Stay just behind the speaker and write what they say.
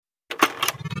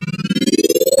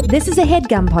This is a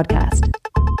HeadGum podcast.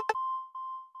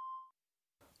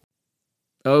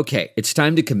 Okay, it's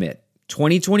time to commit.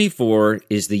 2024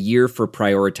 is the year for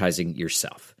prioritizing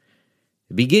yourself.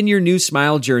 Begin your new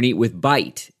smile journey with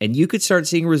Byte, and you could start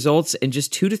seeing results in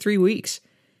just 2 to 3 weeks.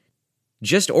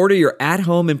 Just order your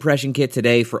at-home impression kit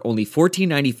today for only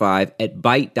 $14.95 at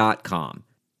Byte.com.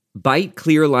 Byte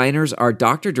clear liners are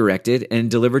doctor-directed and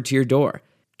delivered to your door.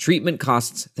 Treatment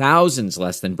costs thousands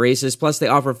less than braces, plus they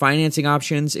offer financing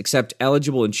options, accept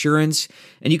eligible insurance,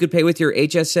 and you could pay with your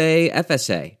HSA,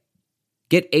 FSA.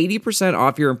 Get 80%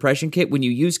 off your impression kit when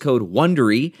you use code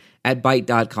WONDERY at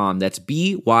Byte.com. That's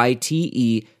BYTE.com.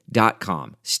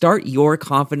 Start your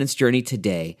confidence journey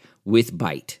today with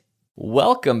Byte.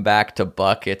 Welcome back to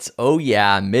Buckets. Oh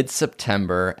yeah,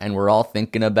 mid-September, and we're all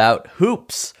thinking about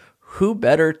hoops. Who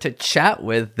better to chat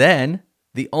with than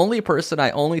the only person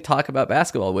I only talk about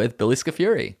basketball with, Billy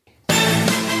Scafuri.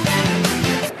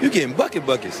 You're getting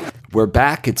buckets. We're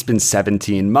back. It's been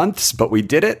 17 months, but we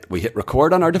did it. We hit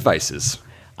record on our devices.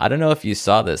 I don't know if you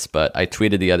saw this, but I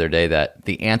tweeted the other day that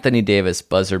the Anthony Davis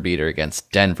buzzer beater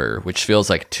against Denver, which feels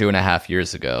like 2.5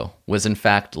 years ago, was in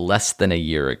fact less than a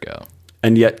year ago.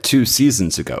 And yet 2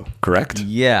 seasons ago, correct?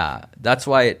 Yeah, that's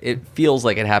why it feels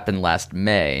like it happened last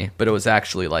May, but it was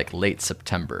actually like late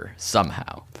September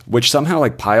somehow. Which somehow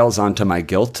like piles onto my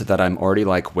guilt that I'm already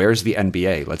like, where's the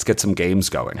NBA? Let's get some games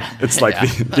going. It's like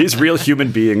these real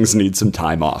human beings need some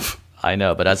time off. I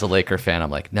know, but as a Laker fan, I'm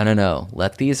like, no.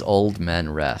 Let these old men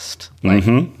rest. Like,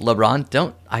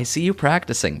 LeBron, I see you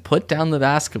practicing. Put down the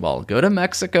basketball. Go to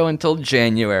Mexico until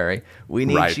January. We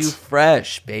need you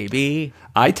fresh, baby.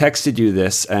 I texted you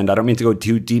this, and I don't mean to go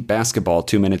too deep basketball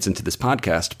 2 minutes into this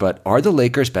podcast, but are the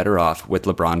Lakers better off with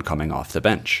LeBron coming off the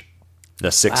bench?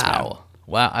 The sixth man.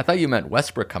 Wow, I thought you meant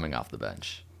Westbrook coming off the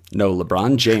bench. No,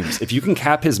 LeBron James. If you can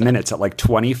cap his minutes at like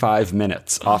 25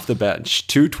 minutes off the bench,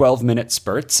 2 12-minute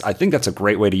spurts, I think that's a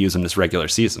great way to use him this regular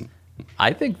season.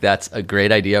 I think that's a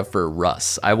great idea for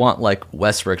Russ. I want like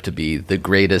Westbrook to be the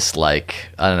greatest, like,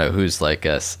 I don't know, who's like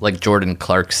Jordan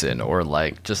Clarkson or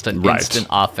like just an instant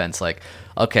offense. Like,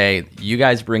 okay, you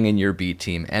guys bring in your B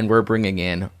team and we're bringing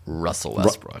in Russell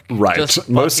Westbrook. Right. Just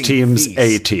most teams, feast.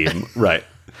 A team. Right.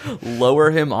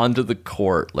 Lower him onto the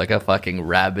court like a fucking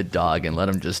rabid dog and let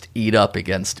him just eat up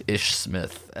against Ish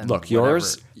Smith. And look, your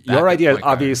idea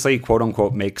obviously, quote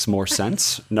unquote, makes more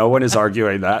sense. No one is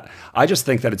arguing that. I just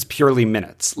think that it's purely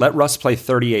minutes. Let Russ play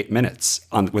 38 minutes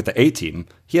with the A team.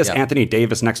 He has Anthony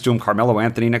Davis next to him, Carmelo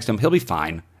Anthony next to him. He'll be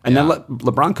fine. And then let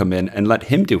LeBron come in and let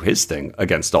him do his thing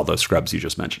against all those scrubs you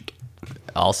just mentioned.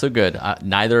 Also good.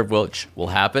 Neither of which will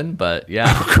happen, but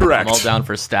yeah, correct. I'm all down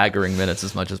for staggering minutes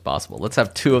as much as possible. Let's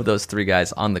have 2 of those 3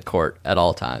 guys on the court at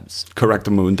all times. Correct,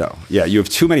 Mundo. Yeah, you have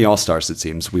too many all-stars, it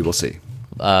seems. We will see.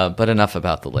 But enough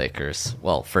about the Lakers.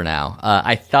 Well, for now.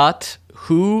 I thought,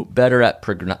 who better at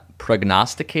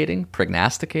prognosticating, predicting?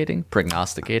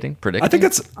 I think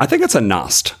it's a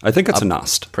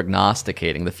nost.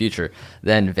 Prognosticating the future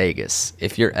than Vegas.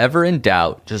 If you're ever in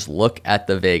doubt, just look at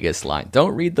the Vegas line.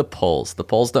 Don't read the polls. The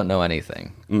polls don't know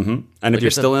anything. Mm-hmm. And if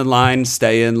you're still in line,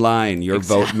 stay in line. Your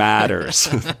vote matters.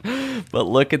 But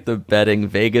look at the betting.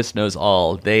 Vegas knows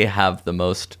all. They have the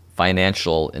most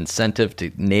financial incentive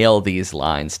to nail these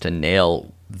lines, to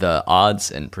nail the odds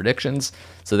and predictions.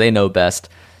 So they know best.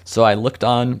 So I looked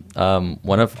on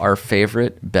one of our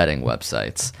favorite betting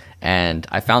websites, and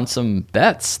I found some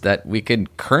bets that we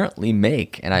could currently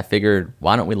make, and I figured,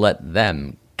 why don't we let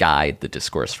them guide the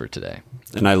discourse for today?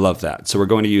 And I love that. So we're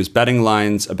going to use betting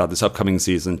lines about this upcoming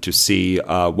season to see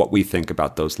what we think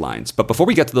about those lines. But before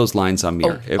we get to those lines,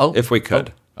 Amir, if we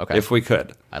could. Okay. If we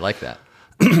could. I like that.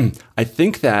 I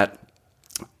think that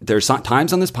there's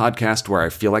times on this podcast where I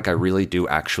feel like I really do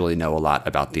actually know a lot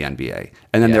about the NBA.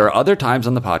 And then there are other times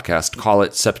on the podcast, call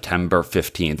it September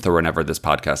 15th or whenever this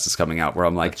podcast is coming out, where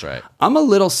I'm like, that's right. I'm a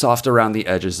little soft around the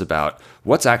edges about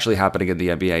what's actually happening in the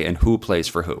NBA and who plays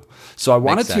for who. So I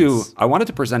wanted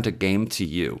to present a game to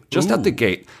you just at the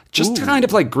gate, just to kind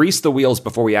of like grease the wheels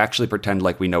before we actually pretend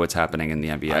like we know what's happening in the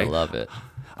NBA. I love it.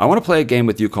 I want to play a game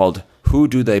with you called Who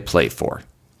Do They Play For?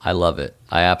 I love it.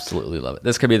 I absolutely love it.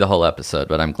 This could be the whole episode,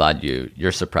 but I'm glad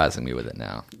you're surprising me with it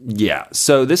now. Yeah.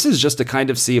 So this is just to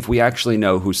kind of see if we actually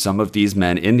know who some of these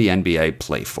men in the NBA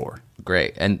play for.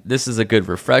 Great. And this is a good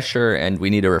refresher, and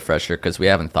we need a refresher because we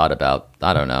haven't thought about,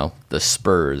 I don't know, the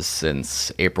Spurs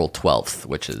since April 12th,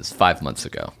 which is 5 months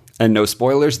ago. And no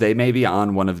spoilers, they may be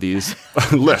on one of these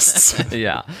lists.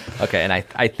 Yeah. Okay, and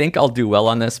I think I'll do well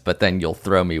on this, but then you'll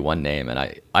throw me one name, and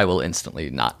I will instantly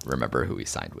not remember who he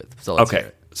signed with. So let's hear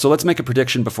it. So let's make a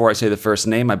prediction before I say the first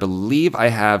name. I believe I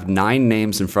have 9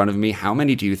 names in front of me. How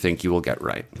many do you think you will get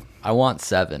right? I want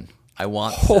 7. I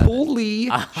want 7. Holy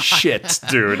shit,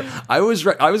 dude. I was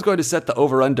going to set the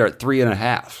over-under at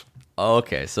 3.5.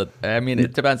 Okay, so I mean,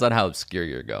 it depends on how obscure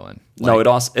you're going. No, it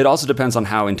also depends on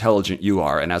how intelligent you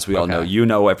are. And as we all know, you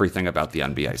know everything about the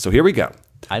NBA. So here we go.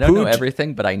 I don't know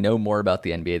everything, but I know more about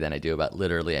the NBA than I do about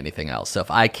literally anything else. So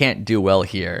if I can't do well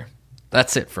here,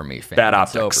 that's it for me, fam. Bad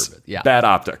optics. It's over. Yeah. Bad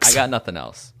optics. I got nothing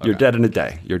else. Okay. You're dead in a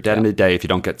day. You're dead in a day if you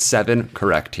don't get 7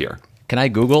 correct here. Can I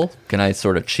Google? Can I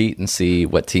sort of cheat and see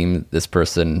what team this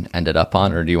person ended up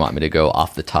on? Or do you want me to go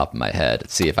off the top of my head,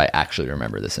 see if I actually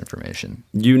remember this information?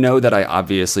 You know that I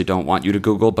obviously don't want you to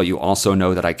Google, but you also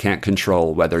know that I can't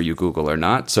control whether you Google or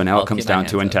not. So now it comes down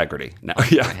to integrity. No,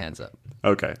 yeah. My hands up.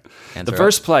 Okay. The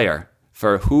first player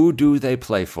for who do they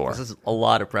play for? This is a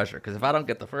lot of pressure because if I don't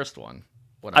get the first one,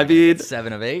 what am I mean,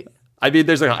 7 of 8?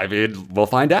 We'll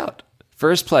find out.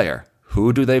 First player,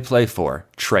 who do they play for?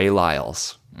 Trey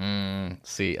Lyles.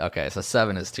 See, okay, so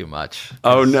 7 is too much.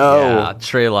 Oh, no. Yeah,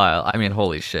 Trey Lyle. I mean,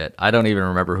 holy shit. I don't even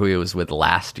remember who he was with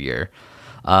last year.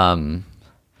 Talk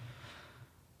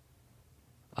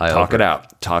it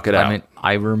out. I mean,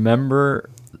 I remember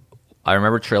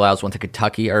Trey Lyles went to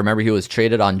Kentucky. I remember he was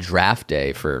traded on draft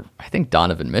day for, I think,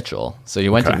 Donovan Mitchell. So he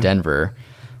went to Denver.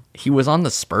 He was on the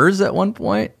Spurs at one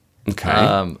point.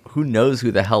 Okay. Who knows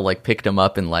who the hell picked him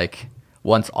up and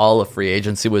once all of free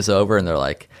agency was over and they're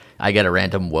like, I get a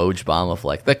random Woj bomb of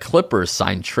the Clippers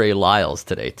signed Trey Lyles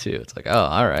today too. It's like, oh,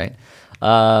 all right.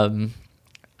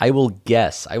 I will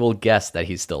guess that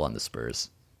he's still on the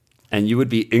Spurs. And you would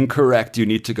be incorrect. You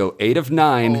need to go 8 of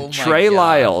 9. Oh Trey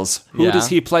Lyles. Who does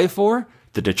he play for?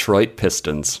 The Detroit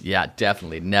Pistons. Yeah,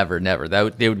 definitely. Never.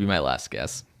 They would be my last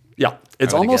guess. Yeah.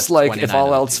 It's almost like if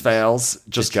all else fails,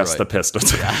 just Detroit. guess the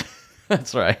Pistons. Yeah,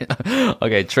 that's right.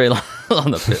 Okay, Trey Lyles on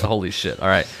the pit. Holy shit. All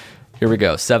right. Here we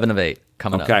go. 7 of 8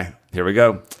 coming up. Okay, here we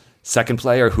go. Second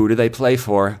player, who do they play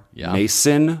for? Yeah.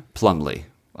 Mason Plumlee.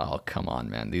 Oh, come on,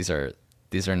 man. These are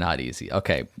not easy.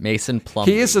 Okay, Mason Plumlee.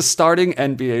 He is a starting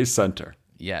NBA center.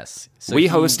 Yes. So we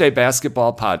host a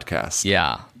basketball podcast.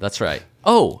 Yeah, that's right.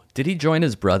 Oh, did he join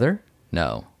his brother?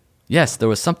 No. Yes, there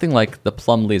was something like the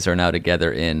Plumlees are now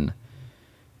together in...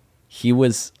 He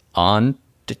was on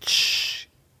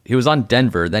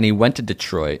Denver, then he went to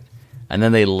Detroit, and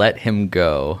then they let him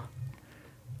go.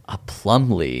 A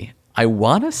Plumlee. I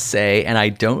want to say, and I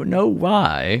don't know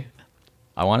why,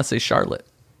 I want to say Charlotte.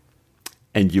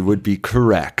 And you would be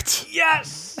correct.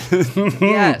 Yes!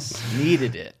 Yes,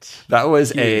 needed it. That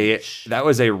was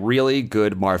a really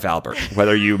good Marv Albert,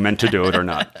 whether you meant to do it or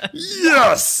not.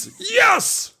 Yes!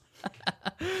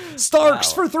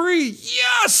 Starks for 3.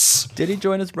 Yes! Did he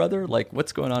join his brother?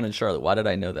 What's going on in Charlotte? Why did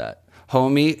I know that?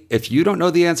 Homie, if you don't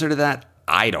know the answer to that,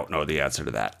 I don't know the answer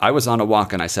to that. I was on a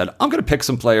walk and I said, I'm going to pick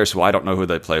some players who I don't know who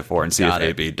they play for and see if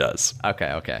AB does.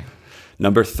 Okay.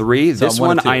 Number 3, this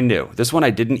one I knew. This one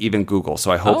I didn't even Google,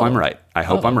 so I hope I'm right.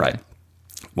 I'm right.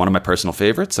 One of my personal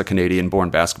favorites, a Canadian-born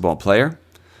basketball player.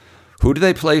 Who do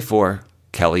they play for?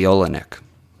 Kelly Olynyk.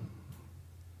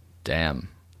 Damn.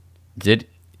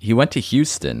 He went to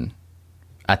Houston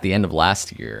at the end of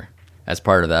last year as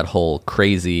part of that whole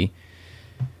crazy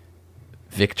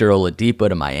Victor Oladipo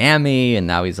to Miami, and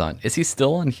now he's on. Is he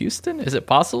still on Houston? Is it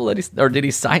possible that or did he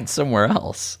sign somewhere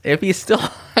else? If he's still,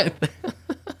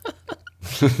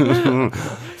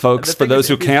 folks, for those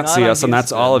who can't see us, and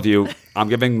that's all of you, I'm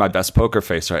giving my best poker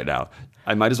face right now.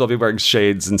 I might as well be wearing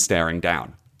shades and staring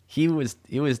down. He was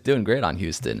doing great on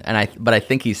Houston, but I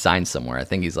think he signed somewhere. I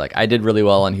think he's I did really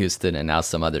well on Houston, and now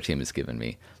some other team has given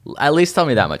me. At least tell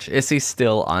me that much. Is he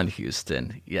still on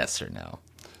Houston? Yes or no?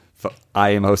 I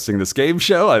am hosting this game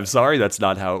show. I'm sorry, that's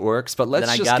not how it works. But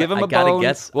let's just give him a bone.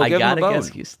 We'll give him a bone.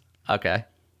 Houston. Okay.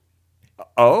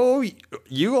 Oh,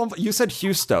 you said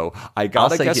Houston. I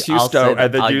gotta guess Houston,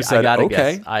 and then you said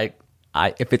okay. Guess.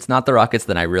 If it's not the Rockets,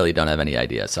 then I really don't have any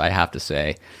idea. So I have to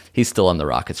say he's still on the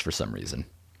Rockets for some reason.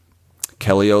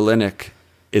 Kelly Olynyk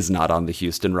is not on the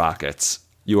Houston Rockets.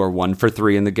 You are 1 for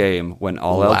 3 in the game. When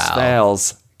all else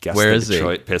fails, guess the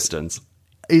Detroit Pistons.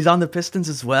 He's on the Pistons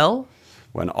as well?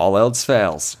 When all else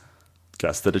fails,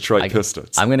 guess the Detroit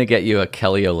Pistons. I'm going to get you a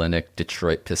Kelly Olynyk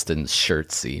Detroit Pistons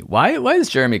shirtsy. Why is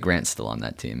Jeremy Grant still on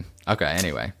that team? Okay,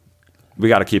 anyway. We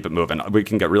got to keep it moving. We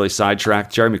can get really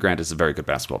sidetracked. Jeremy Grant is a very good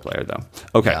basketball player, though.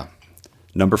 Okay. Yeah.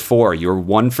 Number 4, you're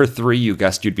 1 for 3. You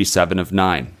guessed you'd be 7 of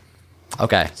 9.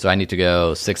 Okay, so I need to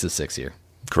go 6 of 6 here.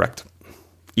 Correct.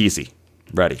 Easy.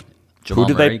 Ready. Jamal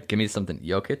Murray, give me something.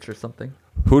 Jokic or something?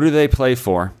 Who do they play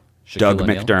for? Shaquille Doug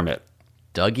O'Neal? McDermott.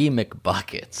 Dougie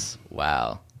McBuckets.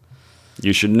 Wow.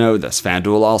 You should know this.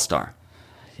 FanDuel All-Star.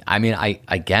 I mean,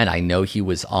 I know he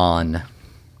was on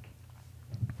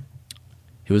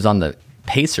the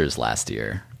Pacers last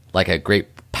year. Like a great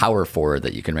power forward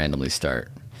that you can randomly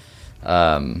start.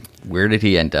 Where did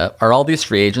he end up? Are all these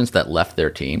free agents that left their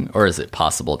team, or is it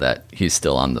possible that he's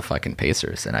still on the fucking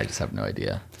Pacers and I just have no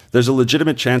idea? There's a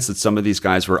legitimate chance that some of these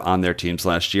guys were on their teams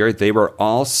last year. They were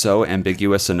all so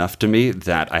ambiguous enough to me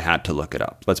that I had to look it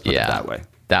up. Let's put it that way.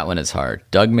 That one is hard.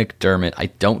 Doug McDermott, I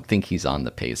don't think he's on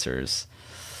the Pacers.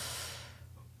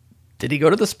 Did he go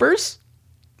to the Spurs?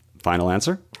 Final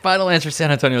answer? Final answer,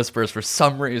 San Antonio Spurs. For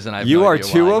some reason, You are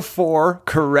 2 of 4.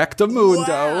 Correctamundo.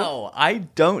 Wow. I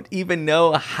don't even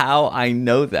know how I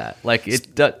know that. Like,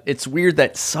 it's weird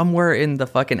that somewhere in the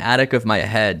fucking attic of my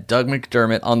head, Doug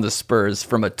McDermott on the Spurs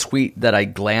from a tweet that I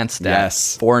glanced at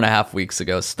 4.5 weeks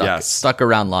ago stuck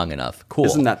around long enough. Cool.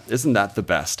 Isn't that the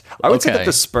best? I would say that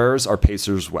the Spurs are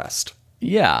Pacers West.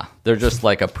 Yeah. They're just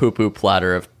like a poo-poo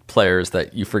platter of players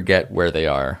that you forget where they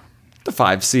are. The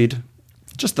 5 seed.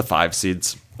 Just the 5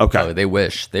 seeds. Okay. Oh, they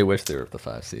wish they were the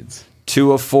 5 seeds.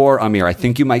 2 of 4, Amir. I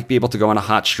think you might be able to go on a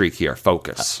hot streak here.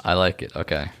 Focus. I like it.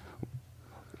 Okay.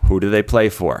 Who do they play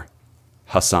for?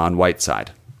 Hassan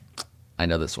Whiteside. I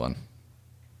know this one.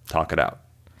 Talk it out.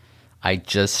 I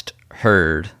just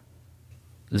heard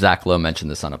Zach Lowe mention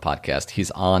this on a podcast.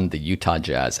 He's on the Utah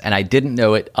Jazz, and I didn't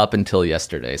know it up until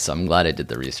yesterday, so I'm glad I did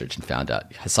the research and found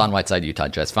out. Hassan Whiteside, Utah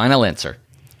Jazz. Final answer.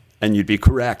 And you'd be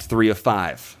correct. 3 of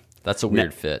 5. That's a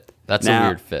weird fit. That's a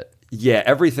weird fit. Yeah,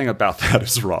 everything about that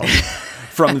is wrong.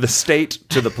 From the state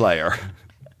to the player.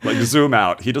 Like, zoom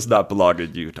out. He does not belong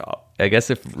in Utah. I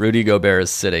guess if Rudy Gobert is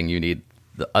sitting, you need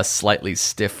a slightly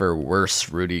stiffer,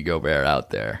 worse Rudy Gobert out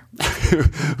there.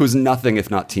 Who's nothing if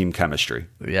not team chemistry.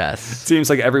 Yes. It seems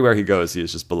like everywhere he goes, he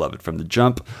is just beloved from the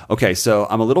jump. Okay, so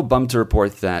I'm a little bummed to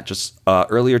report that just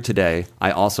earlier today,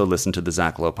 I also listened to the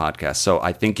Zach Lowe podcast. So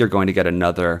I think you're going to get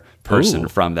another person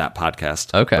from that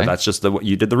podcast. Okay. But that's just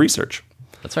you did the research.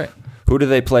 That's right. Who do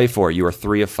they play for? You are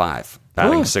 3 of 5,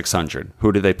 batting .600.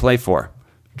 Who do they play for?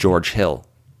 George Hill.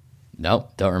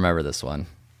 Nope, don't remember this one.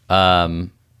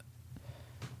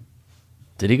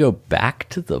 Did he go back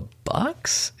to the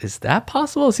Bucks? Is that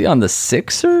possible? Is he on the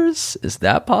Sixers? Is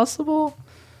that possible?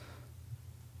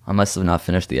 I must have not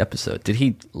finished the episode. Did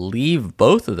he leave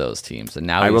both of those teams? And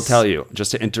now I will tell you,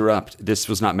 just to interrupt, this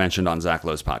was not mentioned on Zach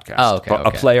Lowe's podcast. Oh, okay, but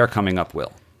a player coming up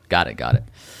will. Got it.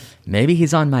 Maybe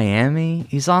he's on Miami?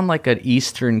 He's on like an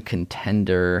Eastern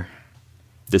contender.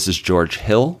 This is George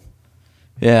Hill.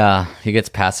 Yeah, he gets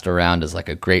passed around as like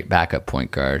a great backup point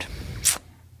guard.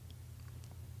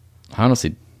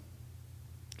 Honestly,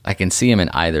 I can see him in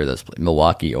either of those,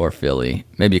 Milwaukee or Philly.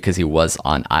 Maybe because he was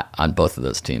on both of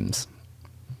those teams.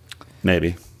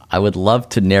 Maybe. I would love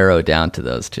to narrow down to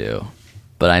those two,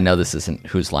 but I know this isn't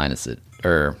Whose Line Is It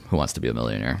or Who Wants to Be a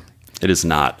Millionaire. It is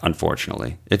not,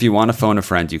 unfortunately. If you want to phone a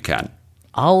friend, you can.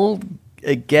 I'll,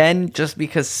 again, just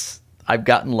because I've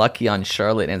gotten lucky on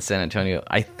Charlotte and San Antonio,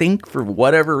 I think for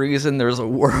whatever reason, there's a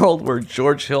world where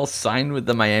George Hill signed with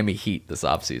the Miami Heat this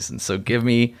offseason. So give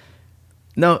me...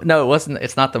 No, it wasn't.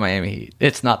 It's not the Miami Heat.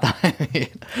 It's not the Miami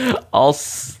Heat.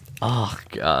 Oh,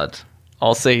 God.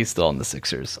 I'll say he's still on the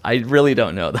Sixers. I really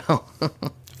don't know, though.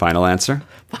 Final answer?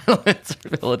 Final answer,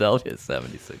 Philadelphia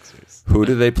 76ers. Who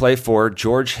do they play for?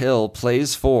 George Hill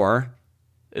plays for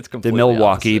the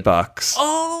Milwaukee Bucks.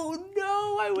 Oh,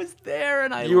 no, I was there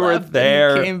and You were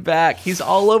there. And he came back. He's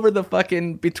all over the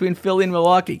fucking, between Philly and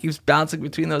Milwaukee. He keeps bouncing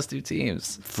between those two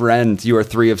teams. Friend, you are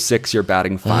 3 of 6. You're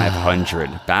batting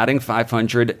 .500. Batting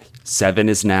 .500, 7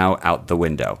 is now out the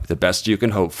window. The best you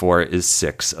can hope for is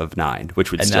 6 of 9,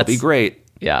 which would still be great.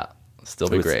 Yeah, still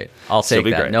be great. I'll take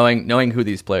that, knowing who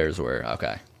these players were.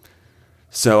 Okay.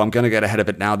 So I'm going to get ahead of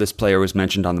it now. This player was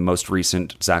mentioned on the most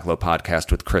recent Zach Lowe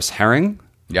podcast with Chris Herring.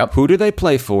 Yep. Who do they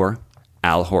play for?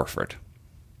 Al Horford.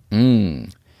 I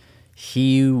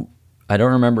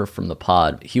don't remember from the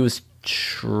pod. He was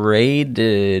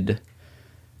traded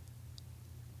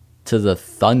to the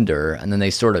Thunder, and then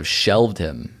they sort of shelved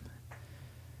him.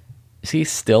 Is he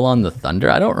still on the Thunder?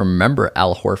 I don't remember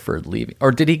Al Horford leaving.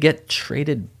 Or did he get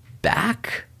traded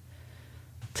back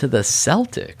to the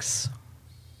Celtics?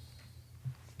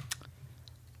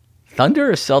 Thunder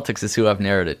or Celtics is who I've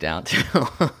narrowed it down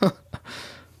to.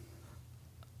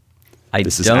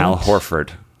 This is Al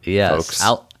Horford. Yes,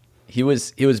 folks. He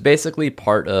was basically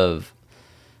part of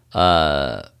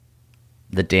the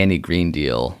Danny Green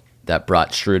deal that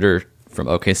brought Schroeder from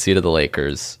OKC to the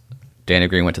Lakers. Danny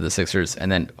Green went to the Sixers,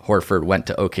 and then Horford went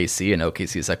to OKC, and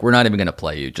OKC is like, we're not even going to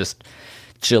play you. Just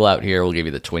chill out here. We'll give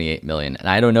you the $28 million. And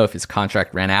I don't know if his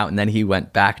contract ran out, and then he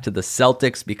went back to the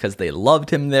Celtics because they loved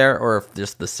him there, or if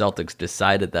just the Celtics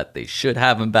decided that they should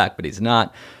have him back, but he's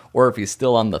not, or if he's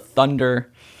still on the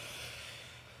Thunder.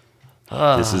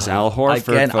 This is Al Horford,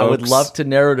 Again, folks. I would love to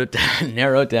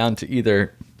narrow down to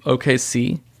either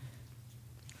OKC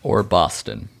or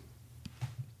Boston.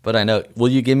 But I know, will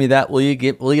you give me that? Will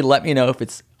you let me know if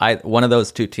it's one of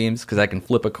those two teams? Because I can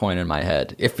flip a coin in my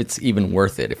head if it's even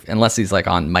worth it. Unless he's like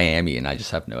on Miami and I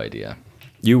just have no idea.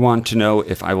 You want to know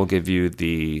if I will give you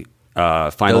the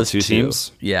final Those two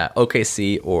teams? Yeah,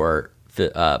 OKC or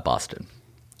Boston.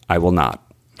 I will not.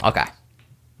 Okay.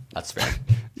 That's fair.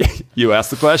 You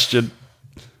asked the question.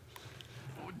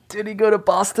 Did he go to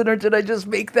Boston or did I just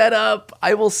make that up?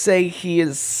 I will say he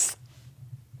is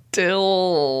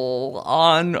still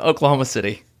on Oklahoma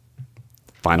City.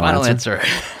 Final answer.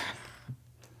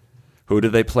 Who do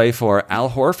they play for?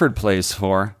 Al Horford plays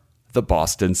for the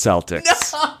Boston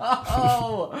Celtics.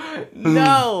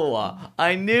 No.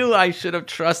 I knew I should have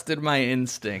trusted my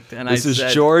instinct. And This is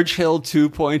George Hill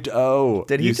 2.0.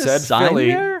 Did he you just said sign Philly.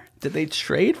 there? Did they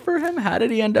trade for him? How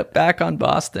did he end up back on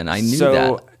Boston? I knew So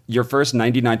that. your first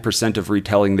 99% of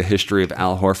retelling the history of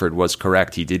Al Horford was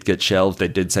correct. He did get shelved. They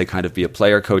did say kind of be a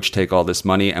player coach, take all this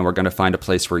money, and we're going to find a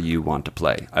place where you want to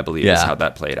play, I believe is how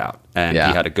that played out. And he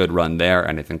had a good run there,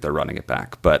 and I think they're running it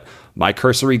back. But my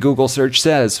cursory Google search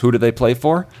says, who do they play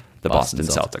for? The Boston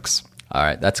Celtics. All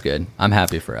right, that's good. I'm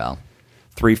happy for Al.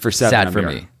 3 for 7. Sad for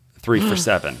Amir. me. 3 for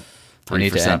 7. 3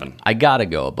 for 7. I got to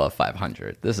go above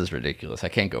 500. This is ridiculous. I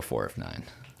can't go 4 of 9.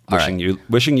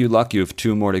 Wishing you luck. You have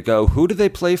 2 more to go. Who do they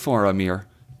play for, Amir?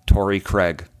 Torrey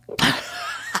Craig.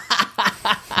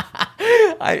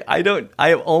 I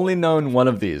have only known one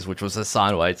of these, which was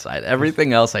Hassan Whiteside.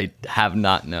 Everything else I have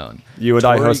not known. You and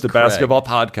Torrey I host a Craig. basketball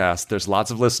podcast. There's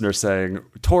lots of listeners saying,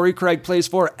 Torrey Craig plays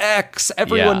for X.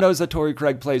 Everyone knows that Torrey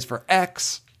Craig plays for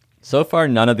X. So far,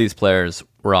 none of these players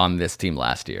were on this team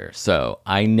last year. So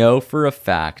I know for a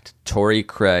fact Torrey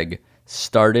Craig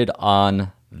started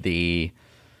on the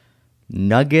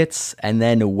Nuggets and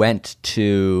then went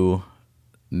to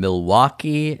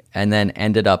Milwaukee and then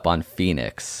ended up on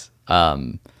Phoenix.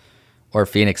 Or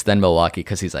Phoenix, then Milwaukee,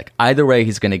 because he's like, either way,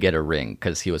 he's going to get a ring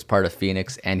because he was part of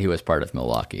Phoenix and he was part of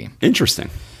Milwaukee. Interesting.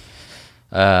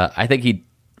 I think he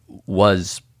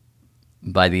was,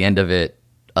 by the end of it,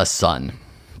 a Sun.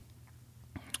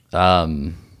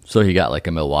 So he got like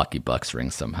a Milwaukee Bucks ring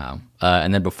somehow.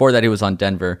 And then before that, he was on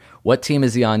Denver. What team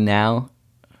is he on now?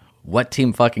 What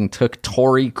team fucking took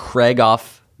Torrey Craig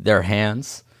off their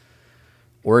hands?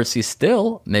 Or is he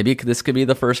still? Maybe this could be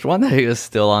the first one that he is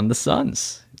still on the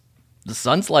Suns. The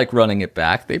Suns like running it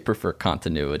back. They prefer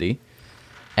continuity.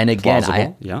 And again,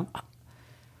 I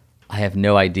have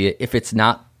no idea. If it's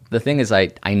not, the thing is, I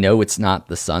know it's not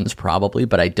the Suns probably,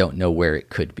 but I don't know where it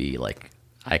could be. Like,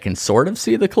 I can sort of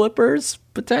see the Clippers,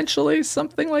 potentially,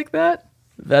 something like that.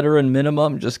 Veteran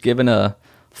minimum, just giving a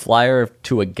flyer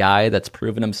to a guy that's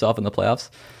proven himself in the playoffs.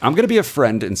 I'm going to be a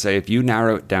friend and say if you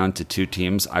narrow it down to 2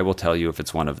 teams, I will tell you if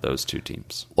it's one of those 2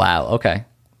 teams. Wow, okay.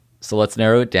 So let's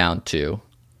narrow it down to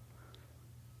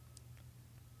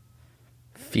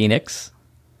Phoenix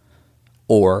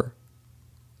or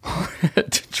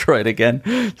Detroit again,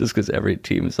 just because every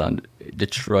team is on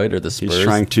Detroit or the Spurs. He's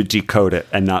trying to decode it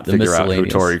and not figure out who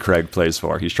Torrey Craig plays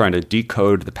for. He's trying to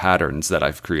decode the patterns that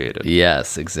I've created.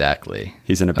 Yes, exactly.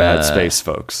 He's in a bad space,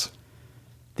 folks.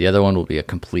 The other one will be a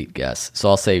complete guess. So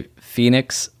I'll say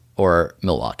Phoenix or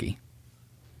Milwaukee.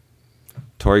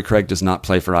 Torrey Craig does not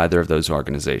play for either of those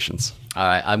organizations. All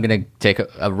right, I'm going to take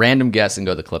a random guess and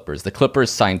go the Clippers. The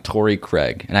Clippers signed Torrey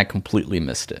Craig, and I completely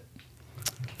missed it.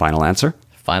 Final answer?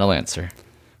 Final answer.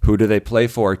 Who do they play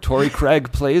for? Torrey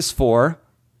Craig plays for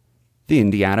the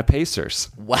Indiana Pacers.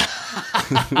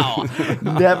 Wow.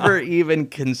 Never even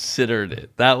considered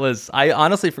it. I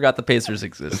honestly forgot the Pacers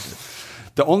existed.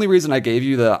 The only reason I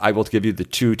will give you the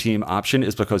 2-team option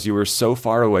is because you were so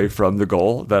far away from the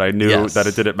goal that I knew that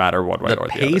it didn't matter one way or the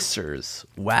other. The Pacers.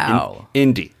 Wow.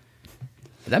 Indy.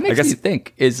 That makes me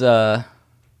think, who's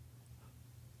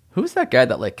that guy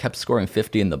that like kept scoring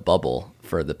 50 in the bubble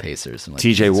for the Pacers? And, like,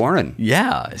 TJ Warren.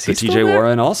 Yeah. Is he the TJ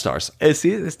Warren All-Stars. Is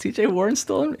TJ Warren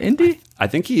still in Indy? I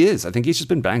think he is. I think he's just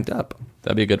been banged up.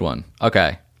 That'd be a good one.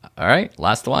 Okay. All right.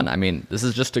 Last one. I mean, this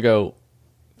is just to go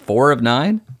 4 of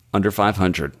 9. Under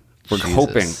 500.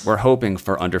 We're hoping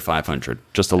for under 500.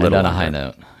 Just a little. And on a high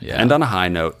note. Yeah. And on a high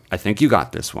note, I think you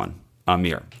got this one.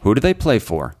 Amir. Who do they play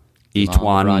for?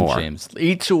 Etuan Moore.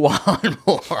 Etuan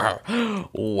Moore.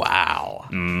 Wow.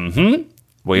 Mm-hmm.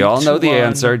 We all know the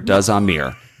answer. Does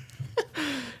Amir?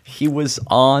 He was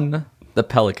on the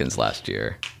Pelicans last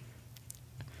year.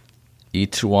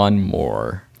 Etuan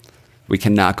Moore. We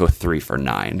cannot go 3 for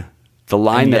 9. The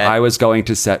line that I was going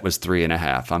to set was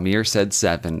 3.5. Amir said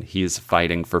 7. He's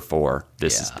fighting for 4.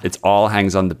 It's all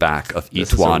hangs on the back of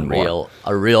Etuan Moore.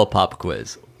 A real pop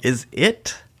quiz. Is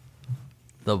it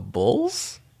the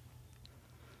Bulls?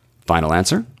 Final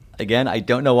answer? Again, I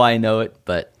don't know why I know it,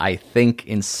 but I think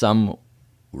in some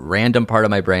random part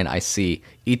of my brain, I see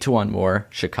Etuan Moore,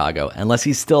 Chicago, unless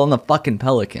he's still on the fucking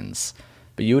Pelicans.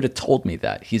 But you would have told me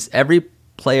that. Every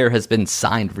player has been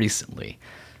signed recently.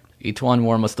 Etuan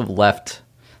Moore must have left.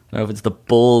 I don't know if it's the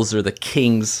Bulls or the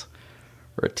Kings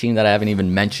or a team that I haven't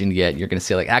even mentioned yet. You're going to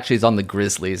say, like, actually he's on the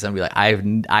Grizzlies. And I'll be like,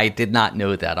 I did not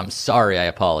know that. I'm sorry. I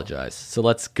apologize. So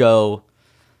let's go.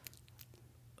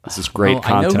 This is great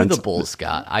content. I know who the Bulls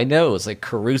got. I know. It's like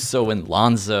Caruso and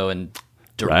Lonzo and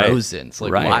DeRozan. Right. It's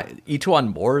like, why? Etuan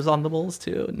Moore is on the Bulls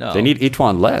too? No. They need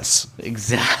Etuan less.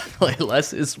 Exactly.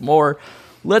 Less is more.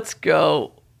 Let's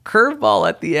go. Curveball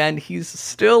at the end. He's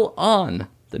still on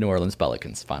the New Orleans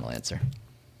Pelicans. Final answer.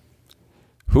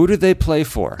 Who do they play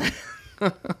for?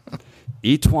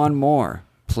 Etuan Moore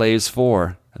plays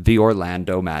for the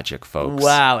Orlando Magic, folks.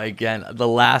 Wow, again, the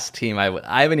last team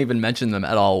I haven't even mentioned them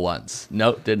at all once.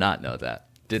 Nope, did not know that.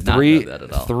 Did not know that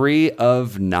at all. 3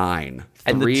 of 9.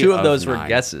 And the 2 of those were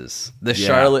guesses. The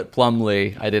Charlotte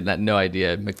Plumlee, I did not no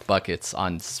idea, McBuckets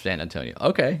on San Antonio.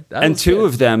 Okay. And 2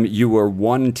 of them, you were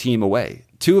 1 team away.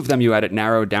 2 of them, you had it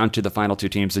narrowed down to the final 2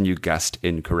 teams, and you guessed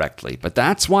incorrectly. But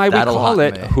that's why we call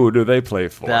it, who do they play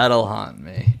for? That'll haunt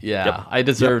me. Yeah, yep. I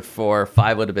deserved 4.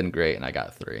 5 would have been great, and I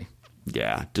got 3.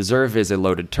 Yeah, deserve is a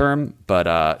loaded term,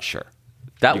 but sure.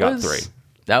 You got 3.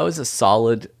 That was a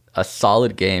solid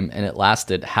game, and it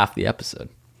lasted half the episode.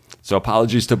 So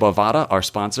apologies to Bovada, our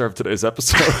sponsor of today's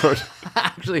episode.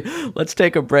 Actually, let's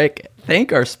take a break,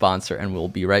 thank our sponsor, and we'll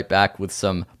be right back with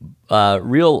some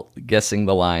real guessing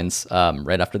the lines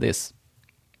right after this.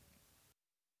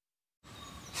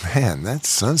 Man, that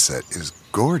sunset is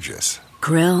gorgeous.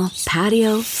 Grill,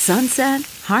 patio, sunset.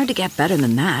 Hard to get better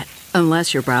than that.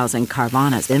 Unless you're browsing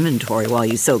Carvana's inventory while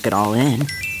you soak it all in.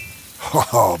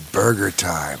 Oh, burger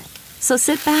time. So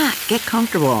sit back, get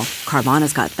comfortable.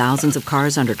 Carvana's got thousands of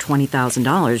cars under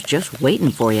 $20,000 just waiting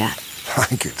for you.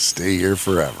 I could stay here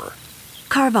forever.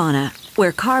 Carvana,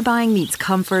 where car buying meets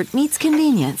comfort meets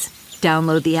convenience.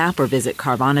 Download the app or visit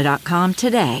Carvana.com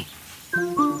today.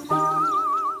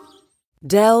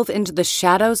 Delve into the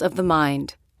shadows of the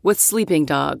mind with Sleeping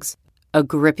Dogs, a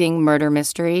gripping murder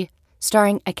mystery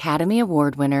starring Academy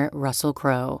Award winner Russell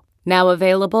Crowe. Now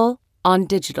available on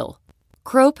digital.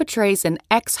 Crowe portrays an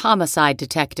ex-homicide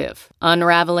detective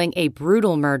unraveling a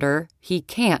brutal murder he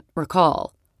can't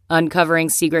recall. Uncovering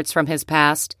secrets from his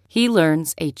past, he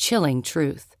learns a chilling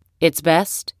truth. It's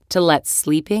best to let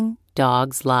sleeping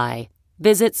dogs lie.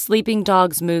 Visit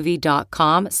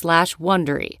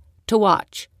sleepingdogsmovie.com/Wondery to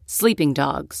watch Sleeping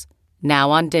Dogs, now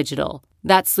on digital.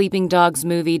 That's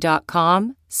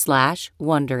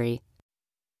sleepingdogsmovie.com/Wondery.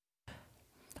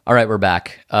 All right, we're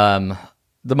back.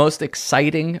 The most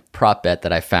exciting prop bet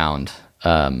that I found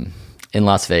in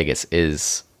Las Vegas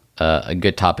is a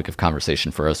good topic of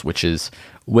conversation for us, which is,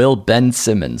 will Ben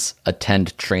Simmons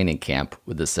attend training camp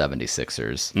with the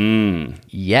 76ers?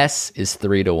 Yes is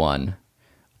 3-1,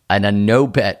 and a no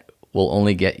bet will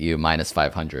only get you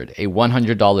 -500. A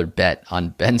 $100 bet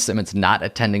on Ben Simmons not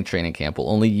attending training camp will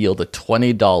only yield a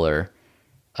 $20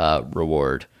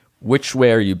 reward. Which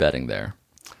way are you betting there?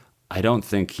 I don't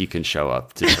think he can show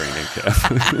up to training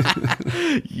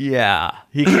camp. Yeah,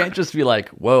 he can't just be like,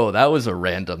 whoa, that was a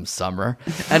random summer.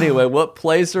 Anyway, what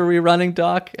plays are we running,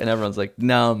 Doc? And everyone's like,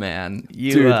 no, man,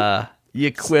 you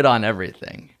quit on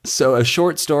everything. So a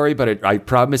short story, but I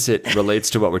promise it relates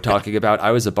to what we're talking about.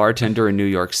 I was a bartender in New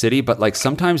York City, but like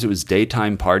sometimes it was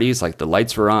daytime parties, like the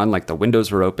lights were on, like the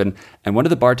windows were open. And one of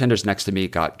the bartenders next to me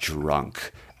got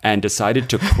drunk and decided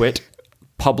to quit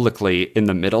publicly in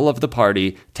the middle of the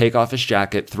party, take off his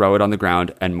jacket, throw it on the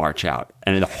ground, and march out.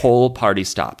 And the whole party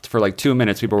stopped. For like 2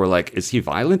 minutes, people were like, is he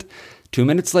violent? 2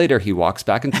 minutes later, he walks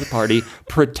back into the party,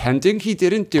 pretending he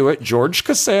didn't do it, George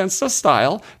Costanza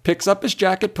style, picks up his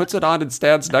jacket, puts it on, and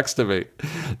stands next to me.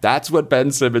 That's what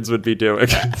Ben Simmons would be doing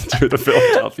to the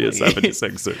Philadelphia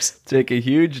 76ers. Take a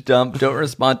huge dump, don't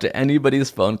respond to anybody's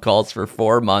phone calls for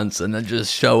 4 months, and then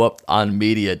just show up on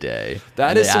media day.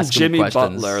 That is some Jimmy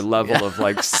Butler level of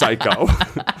like psycho.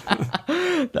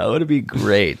 That would be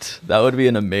great. That would be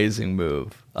an amazing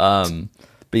move.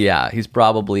 But yeah, he's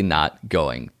probably not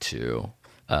going to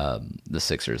the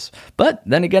Sixers. But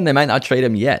then again, they might not trade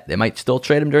him yet. They might still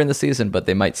trade him during the season, but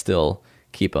they might still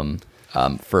keep him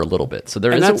for a little bit. So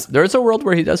there is a world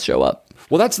where he does show up.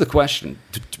 Well, that's the question.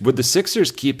 Would the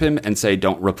Sixers keep him and say,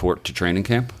 don't report to training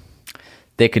camp?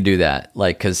 They could do that,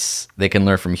 like, because they can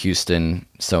learn from Houston.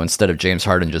 So instead of James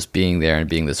Harden just being there and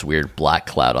being this weird black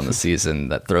cloud on the season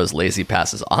that throws lazy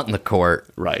passes on the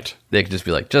court, right? They could just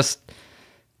be like, just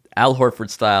Al Horford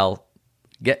style,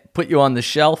 put you on the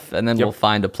shelf, and then we'll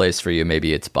find a place for you.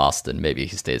 Maybe it's Boston. Maybe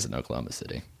he stays in Oklahoma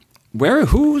City.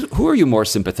 Who are you more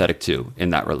sympathetic to in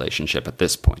that relationship at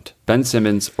this point? Ben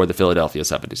Simmons or the Philadelphia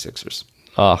 76ers?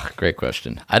 Oh, great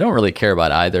question. I don't really care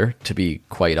about either, to be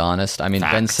quite honest. I mean,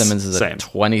 Facts. Ben Simmons is a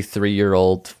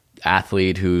 23-year-old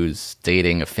athlete who's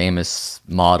dating a famous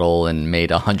model and made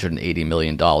 $180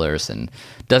 million and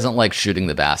doesn't like shooting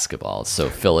the basketball, so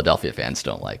Philadelphia fans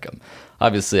don't like him.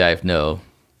 Obviously, I have no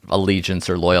allegiance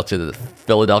or loyalty to the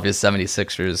Philadelphia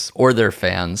 76ers or their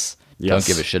fans. Yes. Don't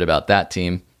give a shit about that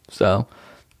team. So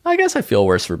I guess I feel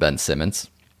worse for Ben Simmons.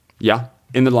 Yeah.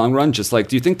 In the long run, just like,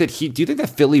 do you think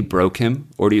that Philly broke him,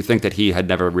 or do you think that he had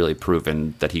never really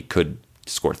proven that he could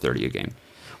score 30 a game?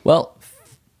 Well,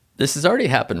 this has already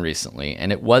happened recently,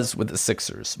 and it was with the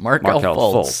Sixers. Markelle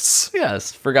Fultz.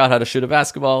 Yes, forgot how to shoot a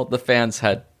basketball. The fans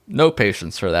had no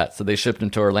patience for that, so they shipped him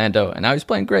to Orlando, and now he's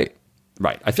playing great.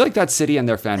 Right. I feel like that city and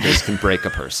their fan base can break a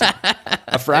person.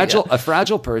 A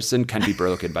fragile person can be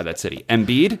broken by that city.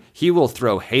 Embiid, he will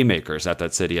throw haymakers at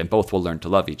that city and both will learn to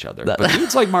love each other. But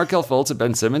dudes like Markelle Fultz and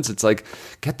Ben Simmons, it's like,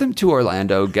 get them to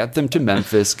Orlando, get them to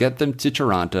Memphis, get them to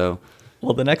Toronto.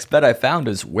 Well, the next bet I found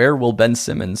is where will Ben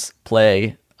Simmons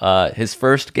play his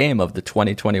first game of the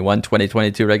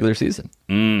 2021-2022 regular season?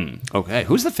 Okay.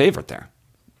 Who's the favorite there?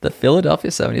 The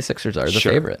Philadelphia 76ers are the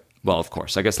favorite. Well, of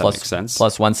course. I guess that makes sense.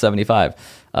 Plus 175.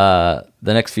 The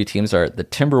next few teams are the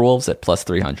Timberwolves at plus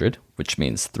 300, which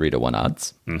means 3-1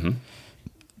 odds. Mm-hmm.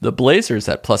 The Blazers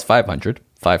at plus 500,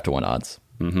 5-1 odds.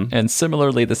 Mm-hmm. And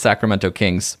similarly, the Sacramento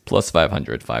Kings plus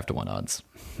 500, 5-1 odds.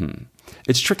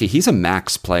 It's tricky. He's a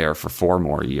max player for 4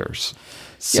 more years.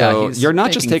 So he's you're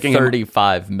not just taking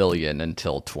 $35 million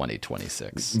until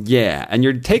 2026. Yeah, and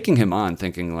you're taking him on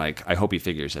thinking like, I hope he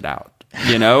figures it out.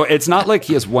 You know, it's not like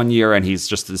he has 1 year and he's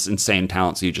just this insane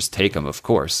talent, so you just take him, of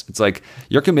course. It's like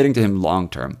you're committing to him long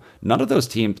term. None of those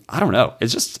teams, I don't know.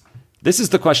 It's just, this is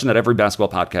the question that every basketball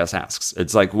podcast asks.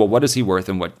 It's like, well, what is he worth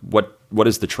and what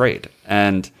is the trade?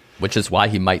 And which is why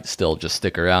he might still just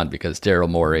stick around, because Daryl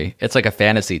Morey, it's like a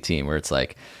fantasy team where it's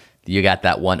like, you got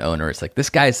that one owner. It's like,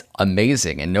 this guy's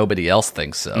amazing and nobody else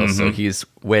thinks so. Mm-hmm. So he's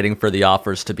waiting for the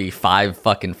offers to be 5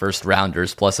 fucking first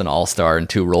rounders plus an all-star and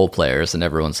 2 role players. And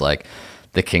everyone's like,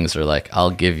 the Kings are like,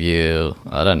 I'll give you,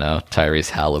 I don't know,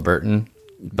 Tyrese Halliburton.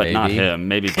 But maybe. Not him.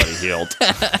 Maybe Buddy Hield.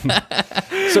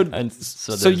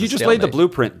 So you just laid the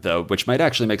blueprint, though, which might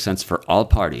actually make sense for all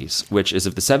parties, which is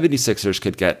if the 76ers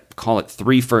could get, call it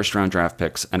 3 first-round draft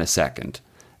picks and a second,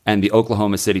 and the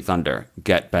Oklahoma City Thunder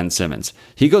get Ben Simmons.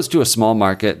 He goes to a small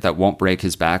market that won't break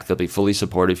his back. They'll be fully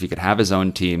supportive. He could have his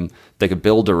own team. They could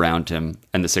build around him,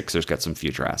 and the Sixers get some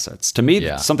future assets. To me,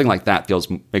 something like that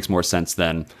makes more sense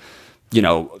than, you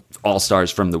know,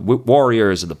 all-stars from the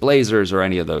Warriors or the Blazers or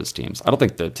any of those teams. I don't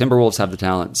think the Timberwolves have the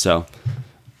talent, so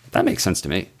that makes sense to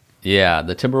me. Yeah,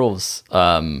 the Timberwolves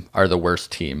are the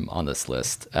worst team on this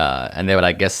list, and they would,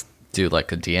 I guess, do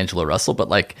like a D'Angelo Russell, but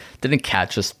like didn't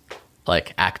Cat just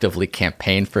like actively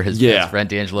campaign for his best friend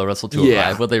D'Angelo Russell to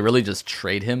arrive? Would they really just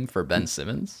trade him for Ben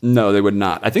Simmons? No, they would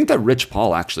not. I think that Rich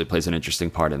Paul actually plays an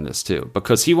interesting part in this too,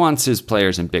 because he wants his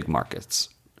players in big markets.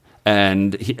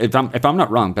 And if I'm not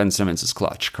wrong, Ben Simmons is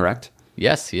clutch, correct?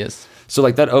 Yes, he is. So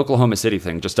like that Oklahoma City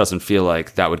thing just doesn't feel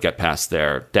like that would get past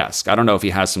their desk. I don't know if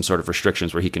he has some sort of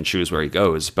restrictions where he can choose where he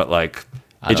goes, but like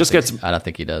I don't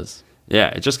think he does. Yeah,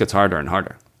 it just gets harder and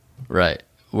harder. Right.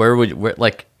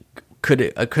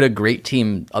 Could a great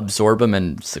team absorb him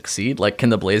and succeed? Like, are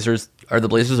the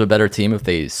Blazers a better team if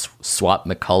they swap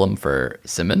McCollum for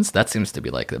Simmons? That seems to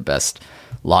be like the best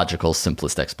logical,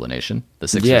 simplest explanation. The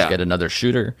Sixers get another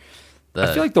shooter.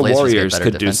 I feel like the Warriors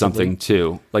could do something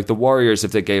too. Like the Warriors,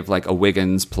 if they gave like a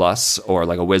Wiggins plus or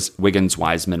like a Wiggins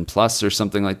Wiseman plus or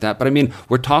something like that. But I mean,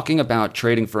 we're talking about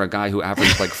trading for a guy who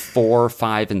averaged like 4,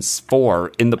 5, and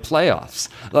 4 in the playoffs.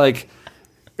 Like,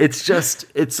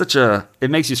 it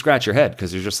makes you scratch your head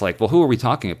because you're just like, well, who are we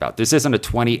talking about? This isn't a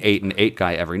 28-8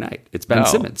 guy every night. It's Ben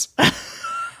Simmons.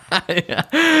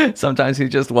 Sometimes he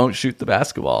just won't shoot the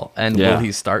basketball. And will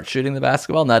he start shooting the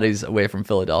basketball now that he's away from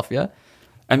Philadelphia?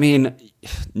 I mean,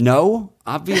 no,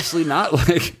 obviously not.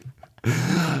 Like,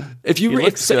 he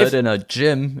looks good in a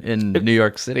gym in New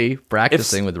York City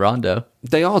practicing with Rondo.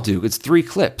 They all do. It's 3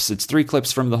 clips. It's 3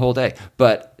 clips from the whole day.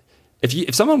 But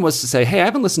if someone was to say, hey, I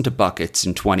haven't listened to Buckets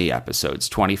in 20 episodes,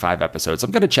 25 episodes,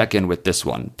 I'm going to check in with this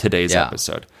one, today's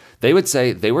episode. They would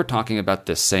say they were talking about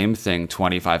the same thing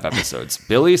 25 episodes.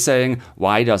 Billy saying,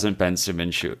 why doesn't Ben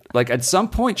Simmons shoot? Like, at some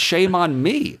point, shame on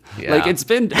me. Yeah. Like, it's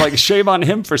been like shame on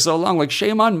him for so long. Like,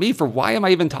 shame on me for why am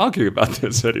I even talking about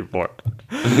this anymore?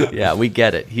 Yeah, we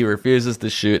get it. He refuses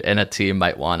to shoot, and a team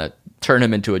might want to turn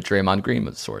him into a Draymond Green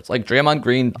of sorts. Like, Draymond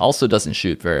Green also doesn't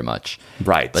shoot very much.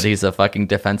 Right. But he's a fucking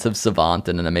defensive savant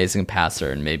and an amazing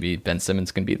passer, and maybe Ben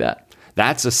Simmons can be that.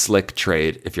 That's a slick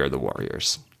trade if you're the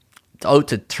Warriors. Oh,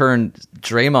 to turn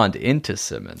Draymond into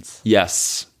Simmons.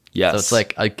 Yes. Yes. So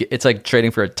it's like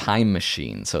trading for a time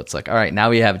machine. So it's like, all right, now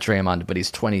we have Draymond, but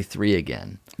he's 23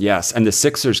 again. Yes, and the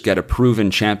Sixers get a proven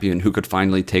champion who could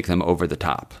finally take them over the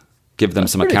top. Give them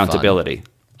some accountability. Fun.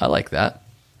 I like that.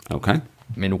 Okay. I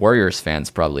mean, Warriors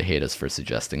fans probably hate us for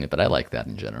suggesting it, but I like that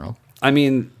in general. I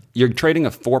mean, you're trading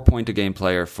a 4-point-a-game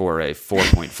player for a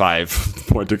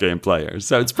 4.5-point-a-game player,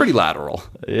 so it's pretty lateral.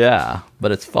 Yeah,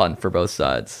 but it's fun for both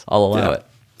sides. I'll allow it.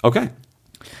 Okay.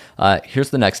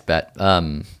 Here's the next bet.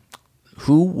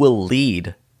 Who will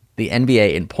lead the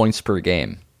NBA in points per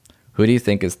game? Who do you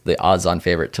think is the odds-on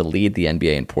favorite to lead the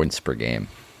NBA in points per game?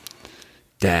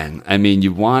 Dang. I mean,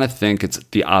 you want to think it's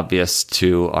the obvious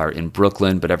two are in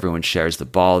Brooklyn, but everyone shares the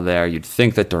ball there. You'd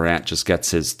think that Durant just gets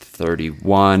his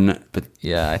 31, but...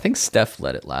 Yeah, I think Steph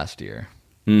led it last year.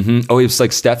 Mm-hmm. Oh, it was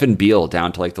like Steph and Beal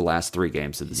down to like the last 3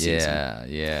 games of the season.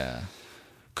 Yeah.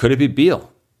 Could it be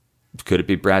Beal? Could it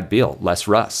be Brad Beal? Less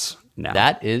Russ? No.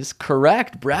 That is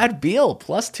correct. Brad Beal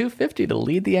plus 250 to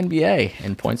lead the NBA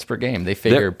in points per game. They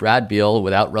figure Brad Beal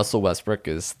without Russell Westbrook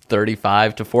is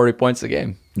 35 to 40 points a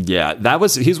game. Yeah,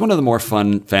 he's one of the more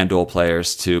fun FanDuel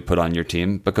players to put on your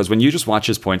team because when you just watch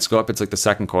his points go up, it's like the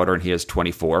second quarter and he has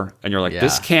 24 and you're like,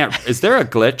 this can't, is there a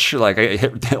glitch?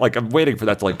 Like I'm waiting for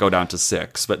that to like go down to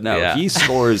 6, but no, he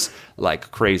scores like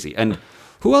crazy. And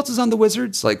who else is on the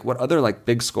Wizards? Like, what other like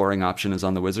big scoring option is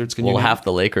on the Wizards? Can you name? Half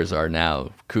the Lakers are now.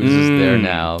 Kuz is there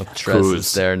now. Trez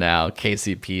is there now.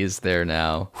 KCP is there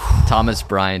now. Thomas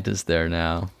Bryant is there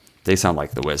now. They sound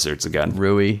like the Wizards again.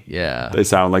 Rui, yeah. They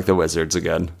sound like the Wizards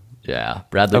again. Yeah.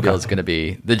 Bradley Beal is going to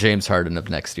be the James Harden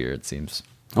of next year, it seems.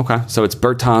 Okay, so it's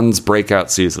Bertans' breakout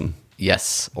season.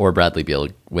 Yes, or Bradley Beal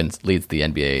leads the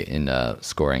NBA in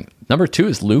scoring. Number 2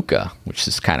 is Luka, which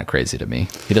is kind of crazy to me.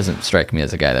 He doesn't strike me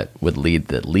as a guy that would lead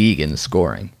the league in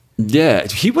scoring. Yeah,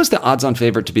 he was the odds-on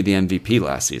favorite to be the MVP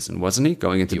last season, wasn't he,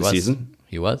 going into the season?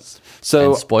 He was.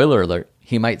 So, and spoiler alert,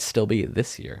 he might still be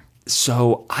this year.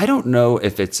 So I don't know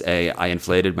if it's I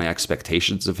inflated my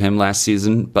expectations of him last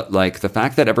season, but like the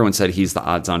fact that everyone said he's the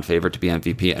odds-on favorite to be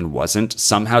MVP and wasn't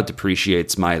somehow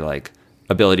depreciates my like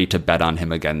ability to bet on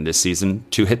him again this season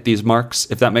to hit these marks,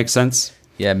 if that makes sense.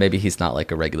 Yeah, maybe he's not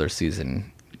like a regular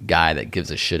season guy that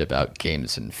gives a shit about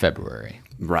games in February.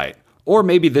 Right. Or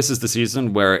maybe this is the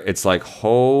season where it's like,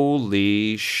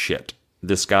 holy shit,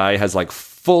 this guy has like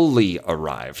fully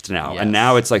arrived now. Yes. And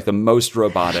now it's like the most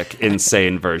robotic,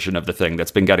 insane version of the thing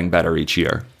that's been getting better each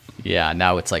year. Yeah,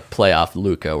 now it's like playoff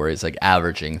Luka where he's like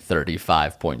averaging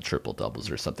 35-point triple-doubles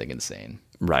or something insane.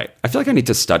 Right. I feel like I need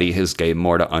to study his game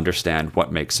more to understand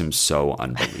what makes him so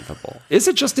unbelievable. Is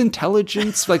it just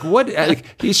intelligence? Like what?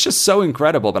 Like, he's just so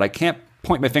incredible, but I can't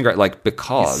point my finger at like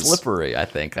because. He's slippery, I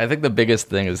think. I think the biggest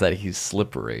thing is that he's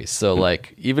slippery. So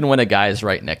like even when a guy is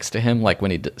right next to him, like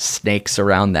when he snakes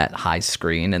around that high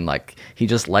screen and like he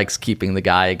just likes keeping the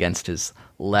guy against his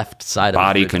left side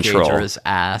body of the control cage or his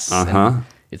ass. And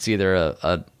it's either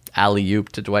a alley-oop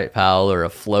to Dwight Powell or a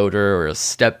floater or a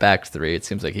step-back 3. It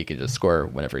seems like he can just score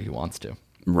whenever he wants to.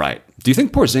 Right. Do you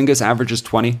think Porzingis averages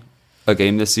 20 a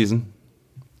game this season?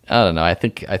 I don't know. I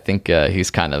think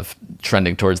he's kind of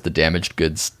trending towards the damaged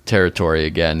goods territory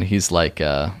again. He's like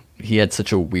he had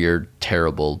such a weird,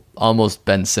 terrible, almost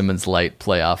Ben Simmons light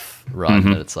playoff run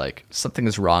that it's like something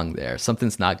is wrong there.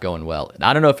 Something's not going well. And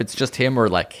I don't know if it's just him or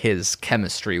like his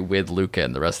chemistry with Luka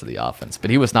and the rest of the offense,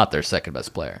 but he was not their second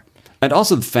best player. And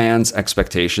also the fans'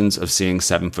 expectations of seeing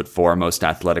 7'4", most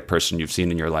athletic person you've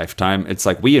seen in your lifetime. It's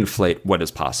like we inflate what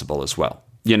is possible as well.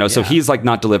 You know, so he's like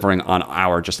not delivering on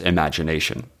our just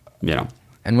imagination, you know.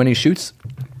 And when he shoots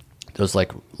those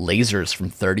like lasers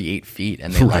from 38 feet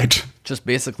and they like just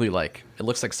basically like it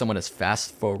looks like someone has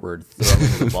fast forward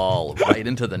throwing the ball right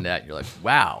into the net. You're like,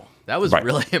 wow. That was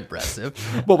really impressive.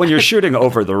 Well, when you're shooting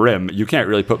over the rim, you can't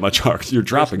really put much arc. You're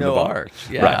dropping the ball. Arc.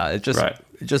 Yeah, it just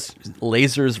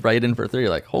lasers right in for 3. You're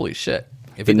like, holy shit.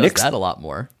 If he does that a lot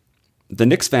more. The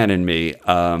Knicks fan in me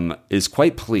is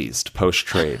quite pleased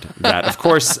post-trade that, of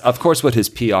course, what his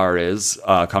PR is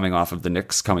coming off of the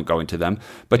Knicks going to them,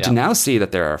 but to now see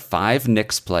that there are 5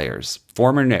 Knicks players,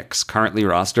 former Knicks, currently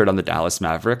rostered on the Dallas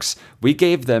Mavericks. We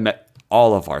gave them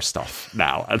all of our stuff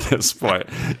now at this point.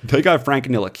 They got Frank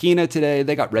Ntilikina today.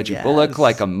 They got Reggie Bullock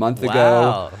like a month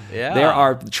ago. Yeah. There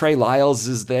are Trey Lyles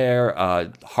is there.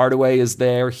 Hardaway is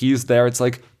there. He's there. It's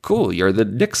like, cool. You're the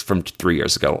Knicks from 3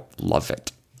 years ago. Love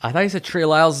it. I thought you said Trey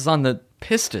Lyles is on the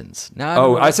Pistons.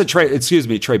 I said Trey. Excuse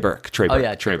me, Trey Burke. Trey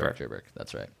Burke.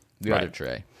 That's right. The other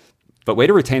Trey. But way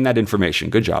to retain that information.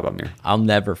 Good job, Amir. I'll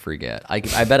never forget. I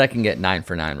bet I can get 9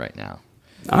 for 9 right now.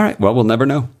 All right. Well, we'll never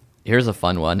know. Here's a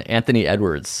fun one. Anthony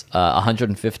Edwards,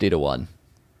 150 to 1.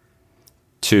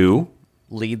 2.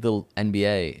 Lead the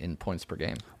NBA in points per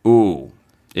game. Ooh,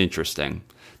 interesting.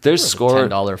 There's score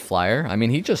 $10 flyer. I mean,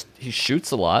 he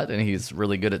shoots a lot and he's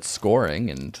really good at scoring.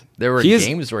 And there were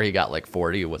games where he got like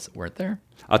 40. Weren't there?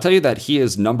 I'll tell you that he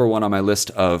is number 1 on my list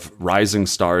of rising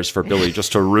stars for Billy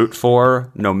just to root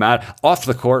for. No matter off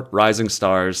the court, rising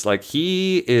stars. Like,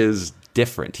 he is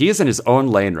different. He is in his own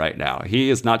lane right now. He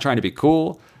is not trying to be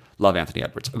cool. Love Anthony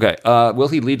Edwards. Okay, will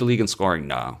he lead the league in scoring?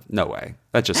 No way.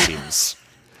 That just seems.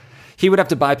 He would have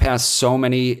to bypass so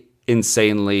many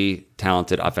insanely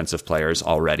talented offensive players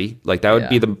already. Like, that would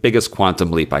be the biggest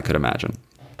quantum leap I could imagine.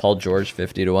 Paul George,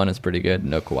 50 to 1 is pretty good.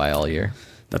 No Kawhi all year.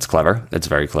 That's clever. That's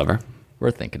very clever.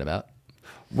 Worth thinking about.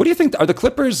 What do you think? Are the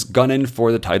Clippers gunning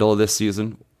for the title this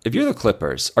season? If you're the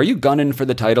Clippers, are you gunning for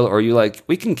the title, or are you like,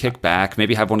 we can kick back,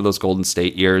 maybe have one of those Golden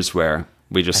State years where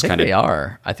we just kind of... They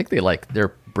are. I think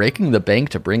they're breaking the bank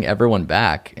to bring everyone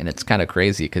back, and it's kind of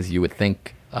crazy because you would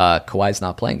think Kawhi's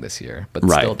not playing this year, but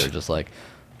still they're just like,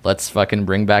 let's fucking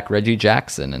bring back Reggie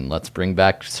Jackson, and let's bring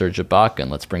back Serge Ibaka,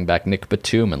 and let's bring back Nick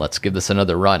Batum, and let's give this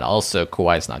another run. Also,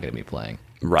 Kawhi's not going to be playing.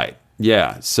 Right.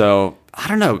 Yeah. So, I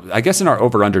don't know. I guess in our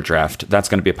over-under draft, that's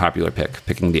going to be a popular pick,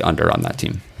 picking the under on that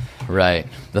team. Right.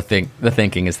 The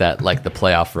thinking is that like the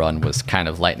playoff run was kind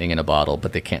of lightning in a bottle,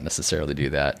 but they can't necessarily do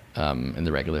that in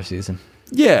the regular season.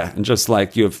 Yeah, and just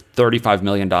like you have $35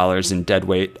 million in dead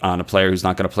weight on a player who's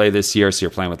not going to play this year, so you're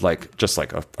playing with like just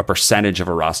like a percentage of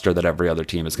a roster that every other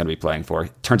team is going to be playing for.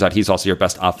 Turns out he's also your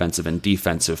best offensive and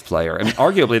defensive player, and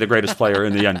arguably the greatest player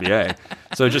in the NBA.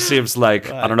 So it just seems like,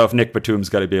 I don't know if Nick Batum's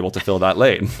going to be able to fill that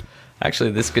lane.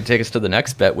 Actually, this could take us to the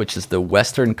next bet, which is the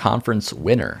Western Conference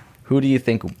winner. Who do you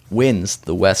think wins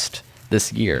the West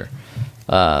this year?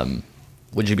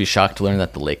 Would you be shocked to learn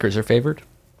that the Lakers are favored?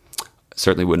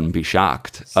 Certainly wouldn't be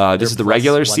shocked. This is the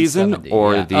regular season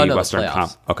or the Western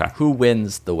Conference? Okay. Who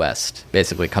wins the West?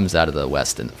 Basically comes out of the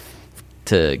West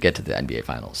to get to the NBA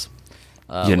Finals.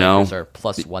 Lakers are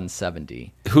plus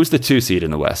 170. Who's the 2 seed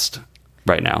in the West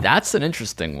right now? That's an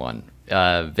interesting one.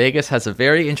 Vegas has a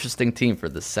very interesting team for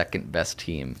the second best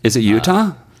team. Is it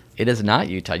Utah? It is not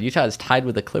Utah. Utah is tied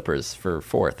with the Clippers for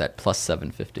 4th at plus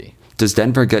 750. Does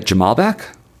Denver get Jamal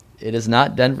back? It is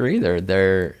not Denver either.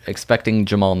 They're expecting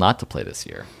Jamal not to play this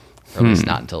year, or at least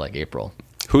not until like April.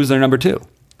 Who's their number 2?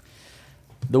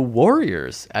 The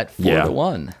Warriors at 4 to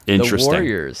 1. Interesting. The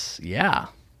Warriors, yeah.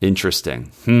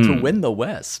 Interesting. To win the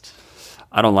West.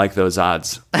 I don't like those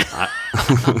odds. I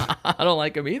don't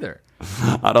like them either.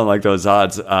 I don't like those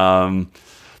odds.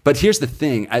 But here's the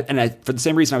thing, for the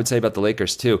same reason I would say about the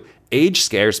Lakers too, age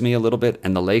scares me a little bit,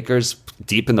 and the Lakers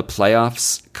deep in the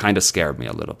playoffs kind of scared me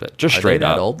a little bit. Just straight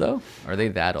up. Are they that old though? Are they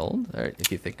that old? Or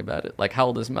if you think about it, like how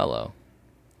old is Melo?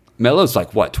 Melo's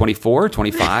like what, 24,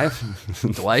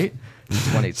 25? Dwight,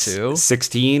 22,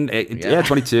 16,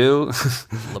 22.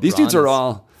 These dudes are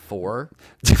all 4.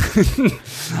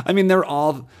 I mean, they're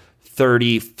all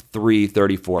 33,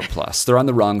 34 plus. They're on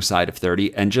the wrong side of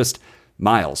 30, and just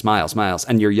miles.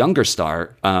 And your younger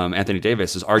star, Anthony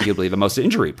Davis, is arguably the most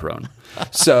injury prone.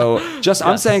 So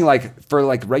I'm saying like for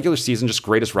like regular season, just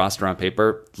greatest roster on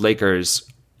paper,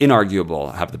 Lakers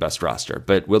inarguable have the best roster.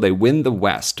 But will they win the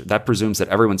West? That presumes that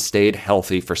everyone stayed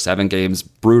healthy for 7 games,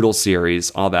 brutal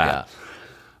series, all that. Yeah.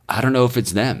 I don't know if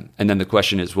it's them. And then the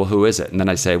question is, well, who is it? And then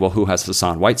I say, well, who has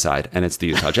Hassan Whiteside? And it's the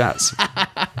Utah Jazz.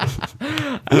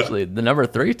 Actually, the number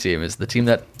 3 team is the team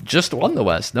that just won the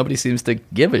West. Nobody seems to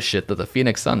give a shit that the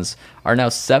Phoenix Suns are now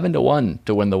 7 to 1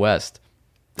 to win the West.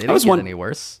 They don't get any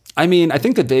worse. I mean, I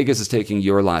think that Vegas is taking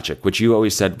your logic, which you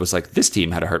always said was like, this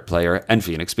team had a hurt player and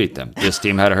Phoenix beat them. This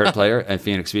team had a hurt player and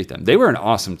Phoenix beat them. They were an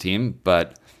awesome team,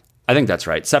 but I think that's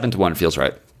right. 7 to 1 feels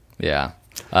right. Yeah.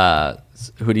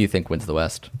 Who do you think wins the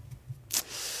West?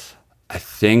 I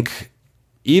think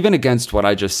even against what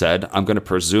I just said, I'm going to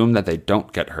presume that they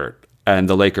don't get hurt. And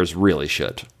the Lakers really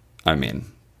should. I mean,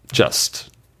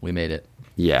 we made it.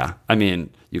 Yeah. I mean,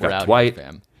 you got Dwight.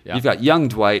 Yeah. You've got young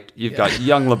Dwight. You've got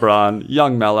young LeBron,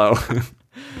 young Melo.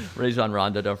 Rajon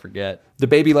Rondo, don't forget. The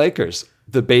baby Lakers.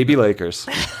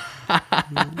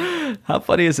 How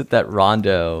funny is it that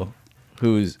Rondo,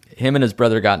 him and his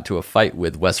brother got into a fight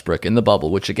with Westbrook in the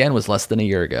bubble, which again was less than a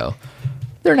year ago.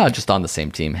 They're not just on the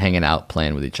same team, hanging out,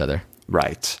 playing with each other.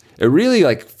 Right. It really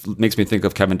makes me think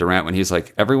of Kevin Durant when he's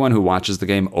like, everyone who watches the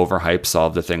game overhypes all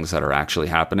of the things that are actually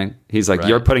happening. He's like,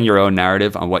 You're putting your own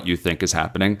narrative on what you think is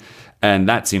happening. And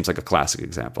that seems like a classic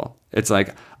example. It's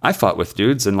like, I fought with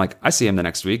dudes and like I see him the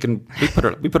next week and we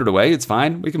put it away. It's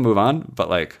fine. We can move on. But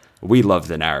like, we love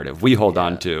the narrative. We hold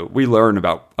on to, we learn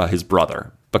about his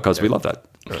brother because we love that.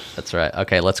 That's right.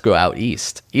 Okay, let's go out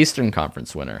east. Eastern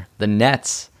Conference winner. The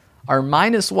Nets are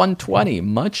minus 120.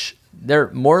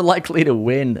 They're more likely to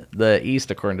win the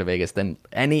East, according to Vegas, than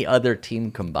any other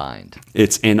team combined.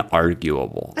 It's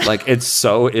inarguable. Like, it's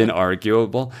so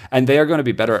inarguable. And they are going to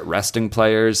be better at resting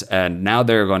players, and now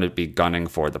they're going to be gunning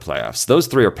for the playoffs. Those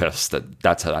three are pissed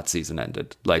that's how that season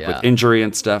ended. Like, with injury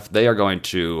and stuff, they're going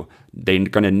to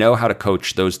know how to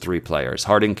coach those three players.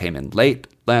 Harden came in late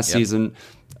last season.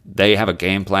 They have a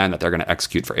game plan that they're going to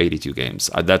execute for 82 games.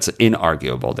 That's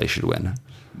inarguable. They should win.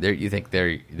 You think they're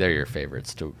your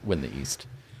favorites to win the East?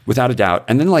 Without a doubt.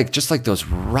 And then just like those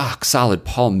rock solid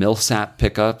Paul Millsap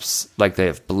pickups, like they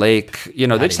have Blake, they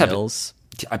just have Mills.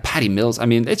 Patty Mills. I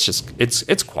mean, it's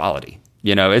quality.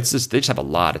 It's just, they just have a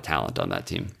lot of talent on that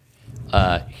team.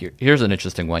 Here's an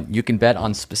interesting one. You can bet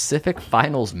on specific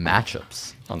finals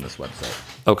matchups on this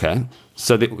website. Okay.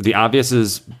 So the obvious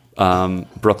is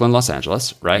Brooklyn, Los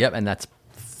Angeles, right? Yep, and that's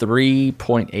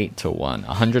 3.8 to 1.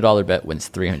 $100 bet wins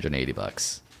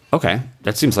 $380. Okay.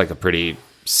 That seems like a pretty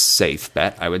safe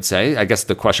bet, I would say. I guess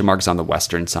the question mark is on the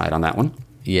Western side on that one.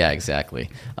 Yeah, exactly.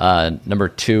 Number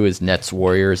 2 is Nets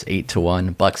Warriors, 8 to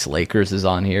 1. Bucks Lakers is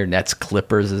on here. Nets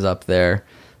Clippers is up there.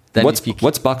 Then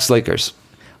What's Bucks Lakers?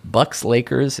 Bucks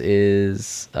Lakers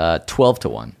is 12 to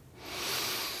 1.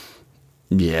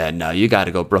 Yeah, no, you got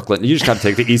to go Brooklyn. You just got to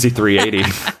take the easy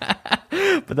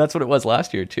 380. But that's what it was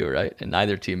last year too, right? And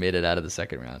neither team made it out of the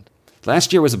second round.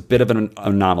 Last year was a bit of an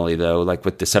anomaly, though, like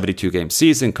with the 72-game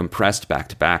season, compressed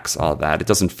back-to-backs, all that. It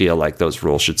doesn't feel like those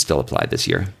rules should still apply this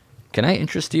year. Can I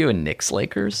interest you in Knicks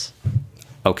Lakers?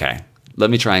 Okay, let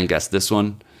me try and guess this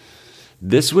one.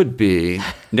 This would be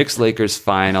Knicks Lakers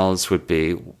finals would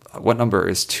be, what number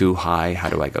is too high? How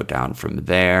do I go down from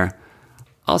there?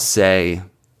 I'll say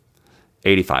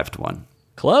 85 to 1.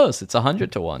 Close. It's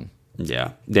 100 to 1.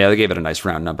 Yeah, they gave it a nice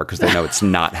round number because they know it's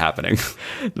not happening.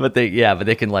 But they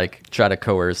can like try to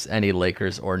coerce any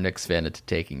Lakers or Knicks fan into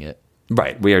taking it.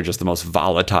 Right. We are just the most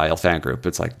volatile fan group.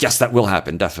 It's like, yes, that will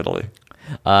happen, definitely.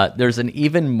 There's an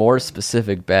even more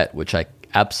specific bet, which I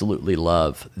absolutely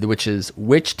love, which is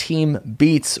which team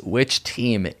beats which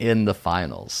team in the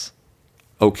finals.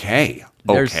 Okay.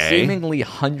 There's seemingly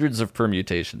hundreds of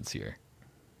permutations here.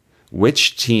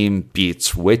 Which team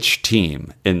beats which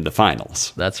team in the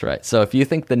finals? That's right. So if you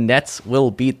think the Nets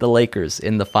will beat the Lakers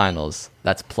in the finals,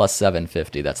 that's plus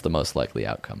 750. That's the most likely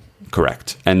outcome.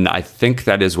 Correct. And I think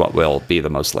that is what will be the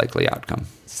most likely outcome.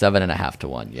 7.5 to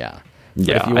 1, yeah.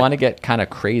 Yeah. But if you want to get kind of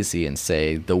crazy and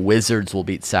say the Wizards will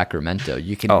beat Sacramento,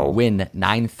 you can win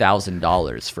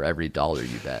 $9,000 for every dollar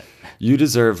you bet. You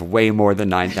deserve way more than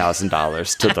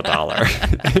 $9,000 to the dollar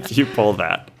if you pull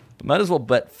that. Might as well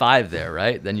bet 5 there,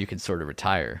 right? Then you can sort of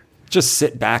retire. Just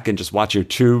sit back and just watch your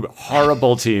two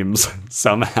horrible teams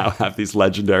somehow have these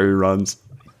legendary runs.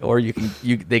 Or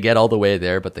they get all the way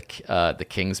there, but the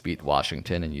Kings beat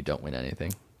Washington and you don't win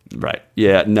anything. Right.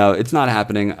 Yeah, no, it's not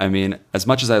happening. I mean, as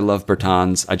much as I love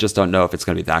Bertans, I just don't know if it's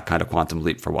going to be that kind of quantum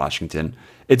leap for Washington.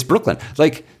 It's Brooklyn.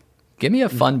 Like, give me a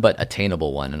fun but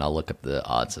attainable one, and I'll look up the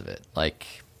odds of it. Like,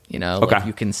 like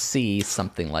you can see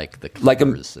something like the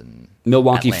Clippers and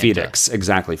Milwaukee Atlanta. Phoenix,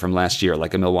 exactly, from last year,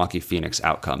 like a Milwaukee Phoenix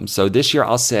outcome. So this year,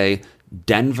 I'll say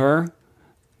Denver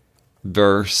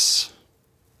versus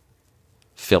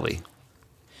Philly.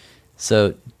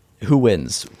 So who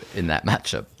wins in that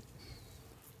matchup?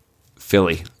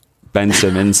 Philly. Ben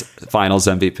Simmons, finals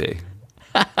MVP.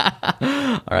 All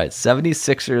right,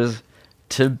 76ers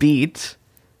to beat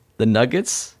the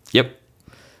Nuggets. Yep.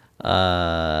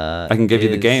 I can give you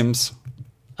the games.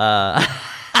 No,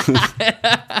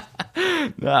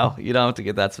 you don't have to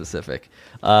get that specific.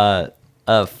 A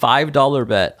 $5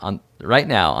 bet on right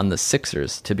now on the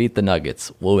Sixers to beat the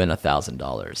Nuggets will win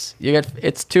 $1,000.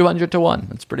 It's 200 to 1.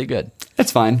 That's pretty good.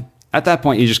 It's fine. At that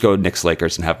point, you just go Knicks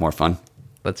Lakers and have more fun.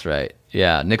 That's right.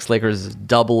 Yeah, Knicks Lakers is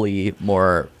doubly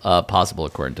more possible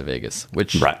according to Vegas,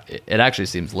 which it actually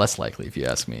seems less likely if you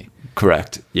ask me.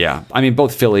 Correct. Yeah. I mean,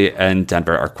 both Philly and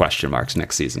Denver are question marks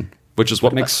next season, which is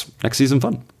what makes next season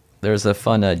fun. There's a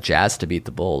fun Jazz to beat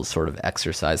the Bulls, sort of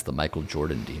exercise the Michael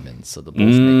Jordan demons. So the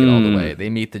Bulls make it all the way. They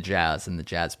meet the Jazz, and the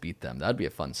Jazz beat them. That'd be a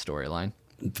fun storyline.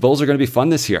 The Bulls are going to be fun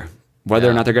this year. Whether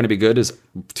or not they're going to be good is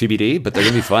TBD, but they're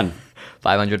going to be fun.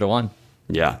 500 to 1.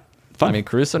 Yeah. Fun. I mean,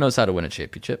 Caruso knows how to win a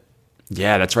championship.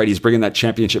 Yeah, that's right. He's bringing that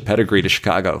championship pedigree to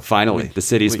Chicago. Finally, the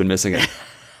city's been missing it.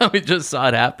 We just saw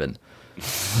it happen.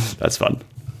 That's fun.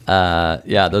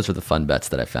 Yeah, those are the fun bets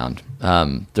that I found.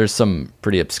 There's some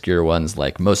pretty obscure ones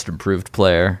like most improved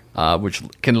player, which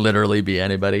can literally be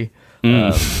anybody.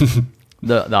 The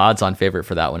odds-on favorite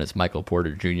for that one is Michael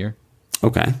Porter Jr.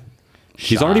 Okay.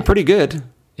 He's already pretty good.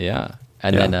 Yeah.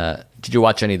 And then did you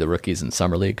watch any of the rookies in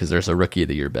Summer League? Because there's a Rookie of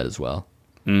the Year bet as well.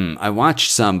 I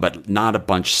watched some, but not a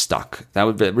bunch stuck.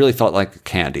 It really felt like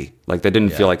candy. Like they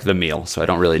didn't feel like the meal, so I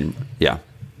don't really,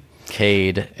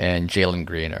 Cade and Jalen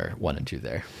Green are 1 and 2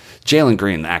 there. Jalen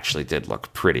Green actually did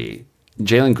look pretty.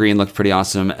 Jalen Green looked pretty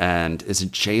awesome, and is it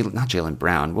not Jalen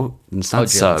Brown? Well, it's not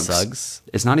Suggs.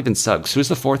 It's not even Suggs. Who's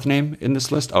the fourth name in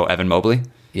this list? Oh, Evan Mobley?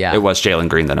 Yeah. It was Jalen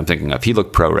Green that I'm thinking of. He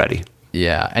looked pro-ready.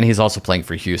 Yeah, and he's also playing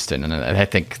for Houston, and I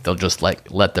think they'll just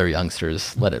let their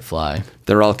youngsters let it fly.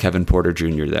 They're all Kevin Porter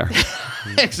Jr. there.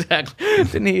 Exactly.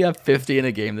 Didn't he have 50 in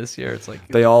a game this year? It's like,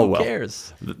 they all who will.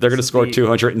 Cares? They're going to score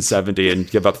 270 and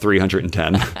give up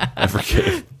 310 every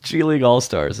game. G League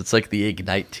All-Stars. It's like the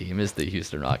Ignite team is the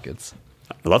Houston Rockets.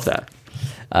 I love that.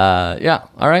 Yeah.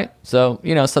 All right. So,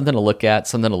 something to look at,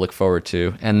 something to look forward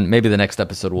to. And maybe the next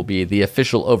episode will be the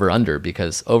official over-under,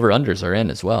 because over-unders are in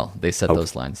as well. They set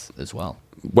those lines as well.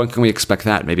 When can we expect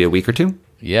that? Maybe a week or two?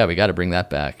 Yeah, we got to bring that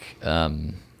back.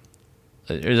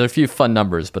 There's a few fun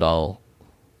numbers, but I'll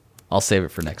save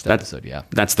it for next episode. Yeah.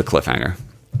 That's the cliffhanger.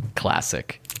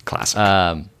 Classic. Classic.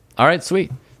 All right,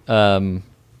 sweet.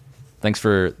 Thanks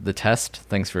for the test.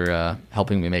 Thanks for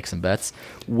helping me make some bets.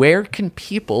 Where can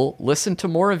people listen to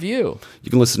more of you?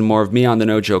 You can listen to more of me on the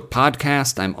No Joke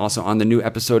podcast. I'm also on the new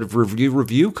episode of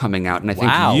Review coming out, and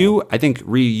I think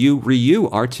Ryu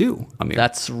are too, Amir.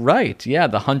 That's right. Yeah,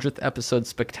 the 100th episode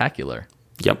spectacular.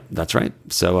 Yep, that's right.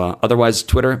 So otherwise,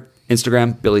 Twitter,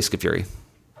 Instagram, Billy Scafuri.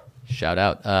 Shout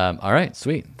out. All right,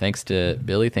 sweet. Thanks to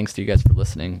Billy. Thanks to you guys for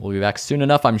listening. We'll be back soon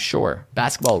enough, I'm sure.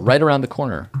 Basketball right around the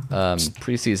corner.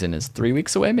 Preseason is 3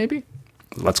 weeks away, maybe?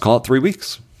 Let's call it 3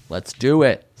 weeks. Let's do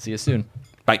it. See you soon.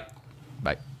 Bye.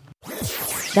 Bye.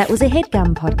 That was a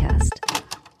HeadGum podcast.